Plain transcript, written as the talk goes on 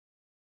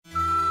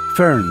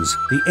Ferns,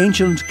 the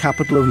ancient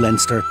capital of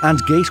Leinster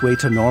and gateway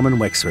to Norman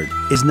Wexford,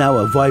 is now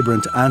a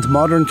vibrant and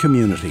modern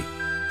community.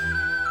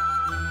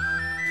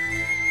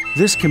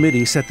 This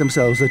committee set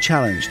themselves the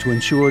challenge to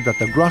ensure that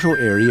the grotto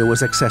area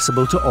was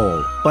accessible to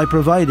all by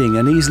providing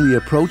an easily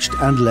approached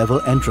and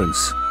level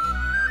entrance.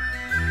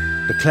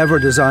 The clever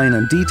design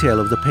and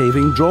detail of the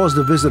paving draws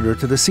the visitor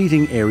to the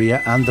seating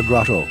area and the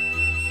grotto.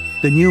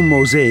 The new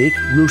mosaic,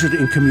 rooted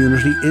in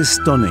community, is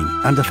stunning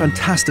and a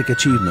fantastic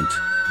achievement.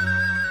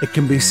 It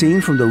can be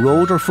seen from the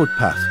road or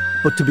footpath,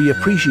 but to be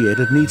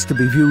appreciated needs to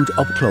be viewed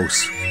up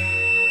close.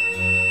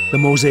 The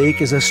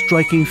mosaic is a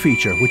striking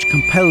feature which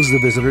compels the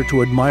visitor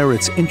to admire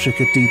its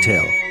intricate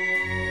detail.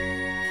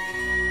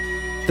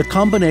 The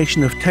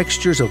combination of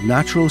textures of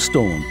natural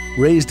stone,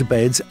 raised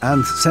beds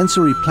and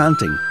sensory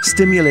planting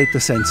stimulate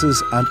the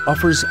senses and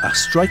offers a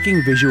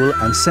striking visual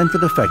and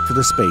scented effect to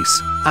the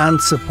space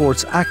and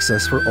supports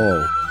access for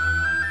all.